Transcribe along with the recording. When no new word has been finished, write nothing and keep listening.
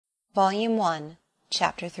Volume 1,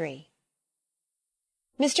 Chapter 3.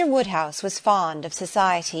 Mr. Woodhouse was fond of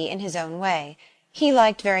society in his own way. He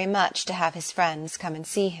liked very much to have his friends come and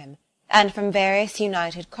see him, and from various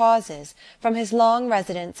united causes, from his long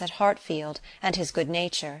residence at Hartfield, and his good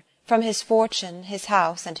nature, from his fortune, his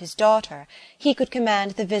house, and his daughter, he could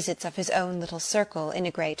command the visits of his own little circle in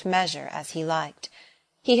a great measure as he liked.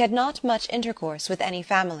 He had not much intercourse with any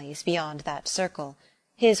families beyond that circle.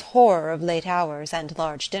 His horror of late hours and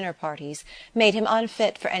large dinner-parties made him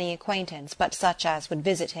unfit for any acquaintance but such as would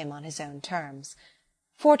visit him on his own terms.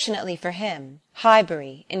 Fortunately for him,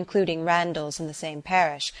 Highbury, including Randalls in the same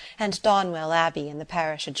parish, and Donwell Abbey in the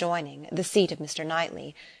parish adjoining, the seat of Mr.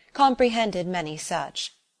 Knightley, comprehended many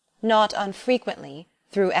such. Not unfrequently,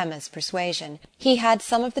 through Emma's persuasion, he had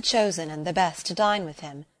some of the chosen and the best to dine with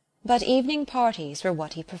him, but evening parties were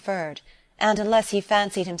what he preferred, and unless he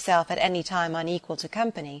fancied himself at any time unequal to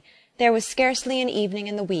company, there was scarcely an evening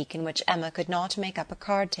in the week in which Emma could not make up a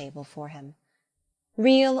card-table for him.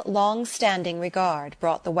 Real long-standing regard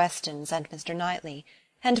brought the Westons and Mr. Knightley,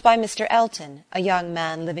 and by Mr. Elton, a young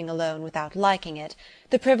man living alone without liking it,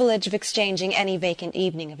 the privilege of exchanging any vacant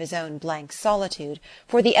evening of his own blank solitude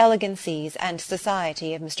for the elegancies and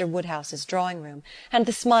society of Mr. Woodhouse's drawing-room and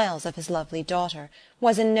the smiles of his lovely daughter,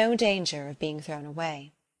 was in no danger of being thrown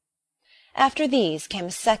away. After these came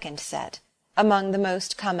a second set, among the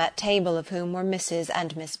most come at table of whom were Mrs.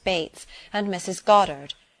 and Miss Bates and Mrs.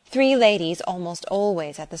 Goddard, three ladies almost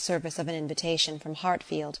always at the service of an invitation from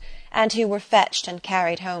Hartfield, and who were fetched and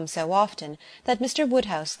carried home so often that Mr.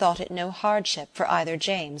 Woodhouse thought it no hardship for either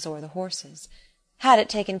James or the horses. Had it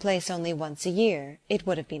taken place only once a year, it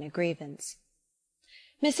would have been a grievance.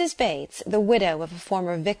 Mrs. Bates, the widow of a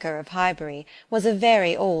former vicar of Highbury, was a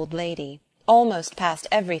very old lady, almost past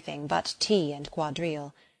everything but tea and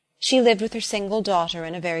quadrille. She lived with her single daughter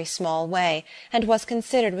in a very small way, and was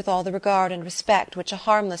considered with all the regard and respect which a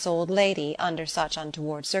harmless old lady, under such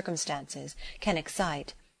untoward circumstances, can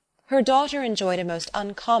excite. Her daughter enjoyed a most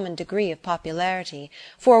uncommon degree of popularity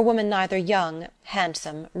for a woman neither young,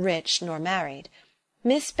 handsome, rich, nor married.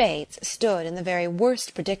 Miss Bates stood in the very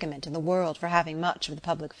worst predicament in the world for having much of the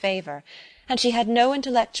public favour, and she had no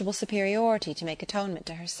intellectual superiority to make atonement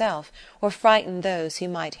to herself, or frighten those who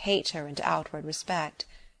might hate her into outward respect.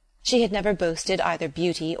 She had never boasted either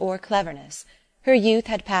beauty or cleverness. Her youth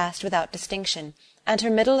had passed without distinction, and her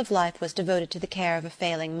middle of life was devoted to the care of a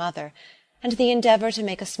failing mother, and the endeavour to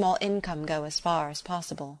make a small income go as far as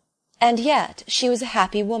possible. And yet she was a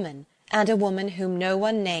happy woman, and a woman whom no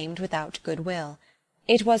one named without good-will.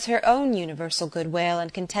 It was her own universal good-will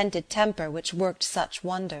and contented temper which worked such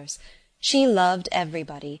wonders. She loved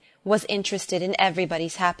everybody, was interested in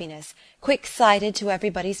everybody's happiness, quick-sighted to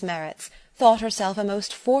everybody's merits, thought herself a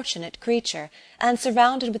most fortunate creature, and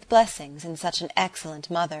surrounded with blessings in such an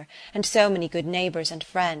excellent mother, and so many good neighbours and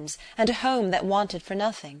friends, and a home that wanted for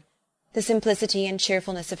nothing. The simplicity and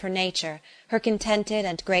cheerfulness of her nature, her contented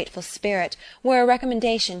and grateful spirit, were a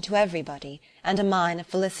recommendation to everybody, and a mine of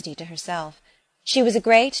felicity to herself. She was a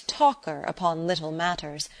great talker upon little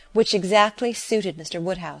matters, which exactly suited Mr.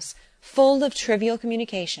 Woodhouse, full of trivial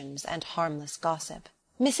communications and harmless gossip.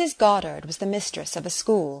 Mrs. Goddard was the mistress of a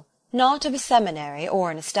school, not of a seminary or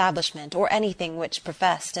an establishment or anything which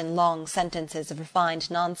professed in long sentences of refined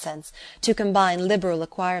nonsense to combine liberal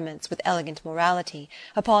acquirements with elegant morality,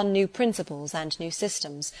 upon new principles and new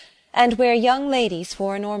systems, and where young ladies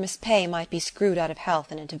for enormous pay might be screwed out of health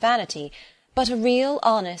and into vanity, but a real,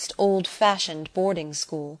 honest, old-fashioned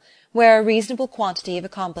boarding-school, where a reasonable quantity of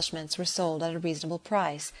accomplishments were sold at a reasonable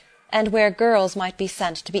price, and where girls might be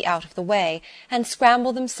sent to be out of the way, and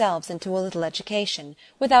scramble themselves into a little education,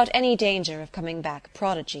 without any danger of coming back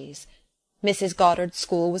prodigies. Mrs. Goddard's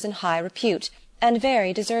school was in high repute, and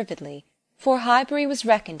very deservedly, for Highbury was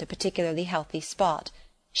reckoned a particularly healthy spot.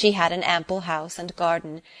 She had an ample house and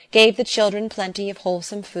garden, gave the children plenty of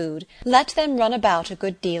wholesome food, let them run about a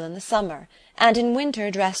good deal in the summer, and in winter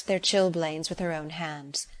dressed their chilblains with her own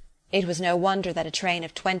hands. It was no wonder that a train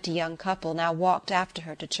of 20 young couple now walked after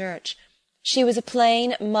her to church. She was a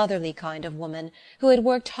plain, motherly kind of woman, who had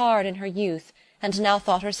worked hard in her youth, and now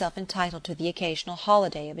thought herself entitled to the occasional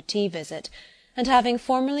holiday of a tea-visit, and having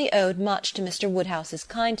formerly owed much to Mr. Woodhouse's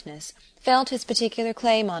kindness, felt his particular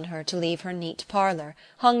claim on her to leave her neat parlour,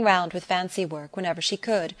 hung round with fancy work, whenever she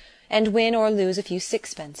could, and win or lose a few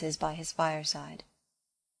sixpences by his fireside.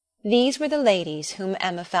 These were the ladies whom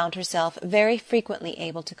Emma found herself very frequently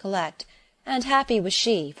able to collect, and happy was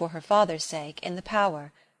she, for her father's sake, in the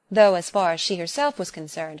power, though, as far as she herself was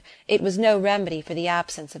concerned, it was no remedy for the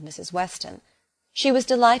absence of Mrs. Weston. She was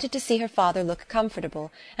delighted to see her father look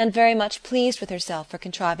comfortable, and very much pleased with herself for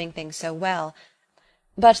contriving things so well,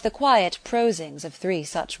 But the quiet prosings of 3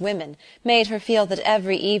 such women made her feel that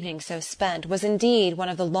every evening so spent was indeed one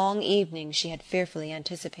of the long evenings she had fearfully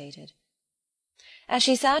anticipated. As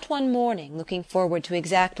she sat one morning, looking forward to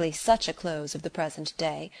exactly such a close of the present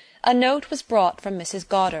day, a note was brought from Mrs.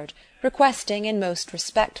 Goddard, requesting in most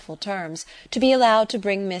respectful terms to be allowed to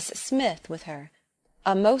bring Miss Smith with her.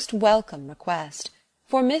 A most welcome request,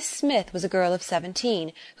 for Miss Smith was a girl of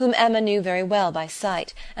 17, whom Emma knew very well by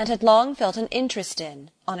sight, and had long felt an interest in,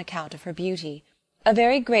 on account of her beauty. A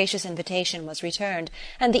very gracious invitation was returned,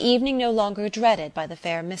 and the evening no longer dreaded by the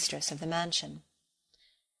fair mistress of the mansion.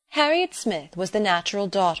 Harriet Smith was the natural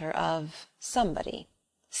daughter of somebody.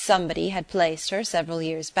 Somebody had placed her several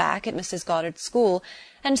years back at Mrs. Goddard's school,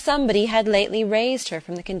 and somebody had lately raised her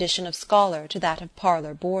from the condition of scholar to that of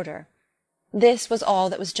parlour boarder. This was all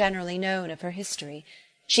that was generally known of her history.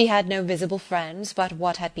 She had no visible friends but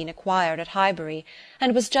what had been acquired at Highbury,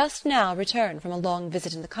 and was just now returned from a long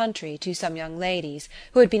visit in the country to some young ladies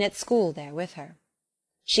who had been at school there with her.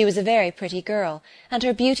 She was a very pretty girl, and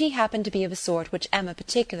her beauty happened to be of a sort which Emma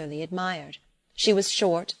particularly admired. She was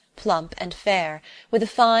short, plump, and fair, with a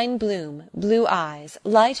fine bloom, blue eyes,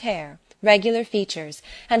 light hair, regular features,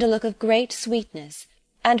 and a look of great sweetness,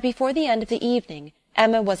 and before the end of the evening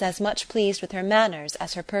Emma was as much pleased with her manners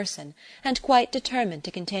as her person, and quite determined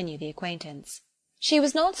to continue the acquaintance. She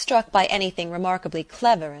was not struck by anything remarkably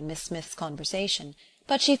clever in Miss Smith's conversation,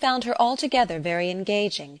 but she found her altogether very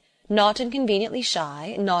engaging, not inconveniently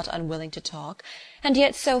shy, not unwilling to talk, and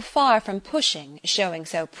yet so far from pushing, showing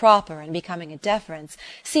so proper and becoming a deference,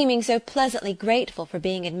 seeming so pleasantly grateful for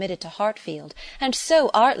being admitted to Hartfield, and so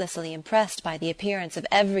artlessly impressed by the appearance of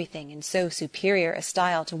everything in so superior a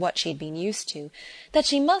style to what she had been used to, that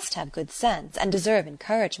she must have good sense, and deserve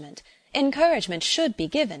encouragement. Encouragement should be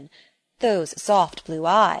given. Those soft blue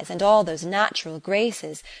eyes, and all those natural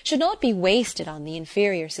graces, should not be wasted on the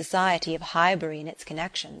inferior society of Highbury and its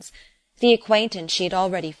connections. The acquaintance she had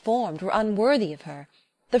already formed were unworthy of her.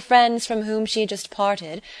 The friends from whom she had just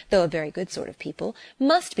parted, though a very good sort of people,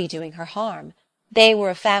 must be doing her harm. They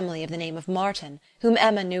were a family of the name of Martin, whom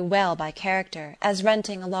Emma knew well by character, as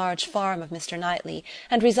renting a large farm of Mr. Knightley,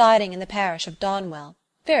 and residing in the parish of Donwell.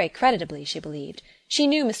 Very creditably, she believed. She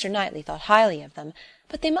knew Mr. Knightley thought highly of them,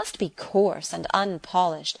 but they must be coarse and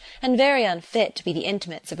unpolished, and very unfit to be the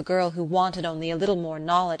intimates of a girl who wanted only a little more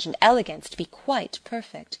knowledge and elegance to be quite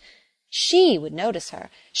perfect. She would notice her,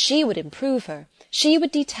 she would improve her, she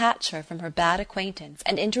would detach her from her bad acquaintance,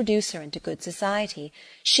 and introduce her into good society.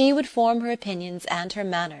 She would form her opinions and her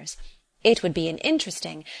manners. It would be an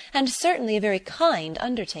interesting, and certainly a very kind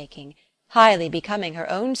undertaking, highly becoming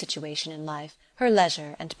her own situation in life, her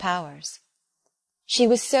leisure and powers. She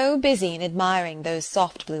was so busy in admiring those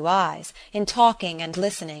soft blue eyes, in talking and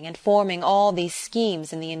listening, and forming all these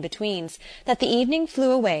schemes in the in-betweens, that the evening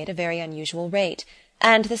flew away at a very unusual rate,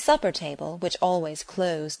 and the supper-table, which always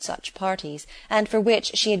closed such parties, and for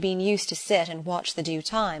which she had been used to sit and watch the due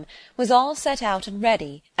time, was all set out and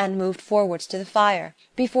ready, and moved forwards to the fire,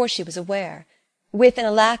 before she was aware. With an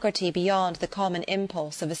alacrity beyond the common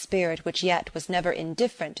impulse of a spirit which yet was never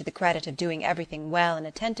indifferent to the credit of doing everything well and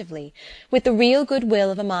attentively, with the real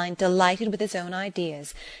good-will of a mind delighted with its own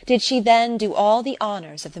ideas, did she then do all the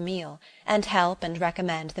honours of the meal, and help and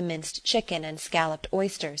recommend the minced chicken and scalloped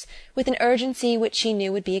oysters, with an urgency which she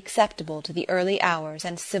knew would be acceptable to the early hours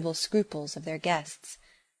and civil scruples of their guests.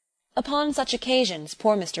 Upon such occasions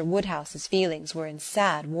poor Mr. Woodhouse's feelings were in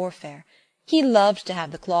sad warfare. He loved to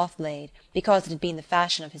have the cloth laid, because it had been the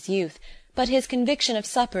fashion of his youth, but his conviction of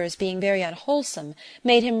suppers being very unwholesome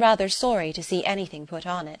made him rather sorry to see anything put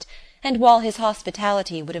on it, and while his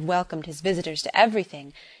hospitality would have welcomed his visitors to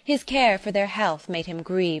everything, his care for their health made him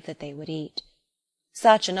grieve that they would eat.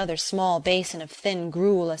 Such another small basin of thin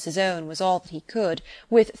gruel as his own was all that he could,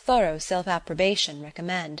 with thorough self-approbation,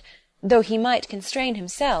 recommend, though he might constrain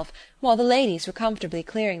himself, while the ladies were comfortably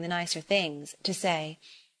clearing the nicer things, to say,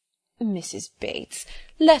 "Mrs. Bates,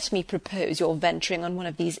 let me propose your venturing on one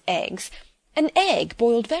of these eggs. An egg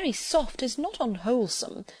boiled very soft is not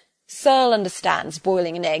unwholesome. Serle understands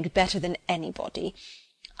boiling an egg better than anybody.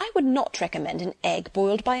 I would not recommend an egg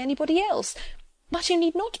boiled by anybody else. But you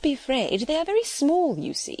need not be afraid. They are very small,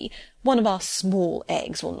 you see. One of our small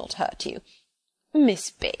eggs will not hurt you. Miss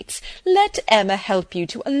Bates, let Emma help you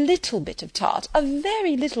to a little bit of tart, a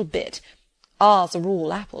very little bit. Ours are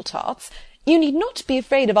all apple-tarts. You need not be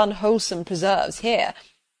afraid of unwholesome preserves here.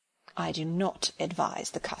 I do not advise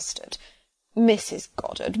the custard. Mrs.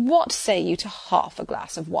 Goddard, what say you to half a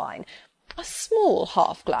glass of wine? A small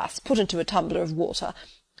half-glass put into a tumbler of water.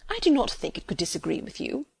 I do not think it could disagree with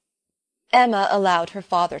you." Emma allowed her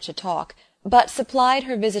father to talk, but supplied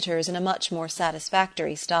her visitors in a much more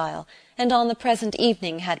satisfactory style, and on the present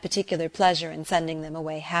evening had particular pleasure in sending them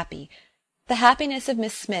away happy. The happiness of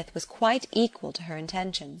Miss Smith was quite equal to her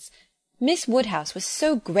intentions. Miss Woodhouse was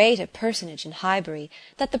so great a personage in Highbury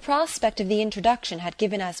that the prospect of the introduction had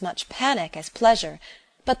given as much panic as pleasure,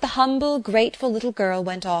 but the humble, grateful little girl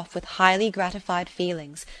went off with highly gratified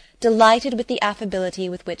feelings, delighted with the affability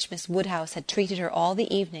with which Miss Woodhouse had treated her all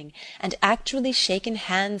the evening, and actually shaken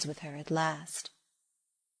hands with her at last.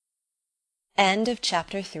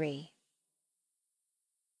 Chapter 3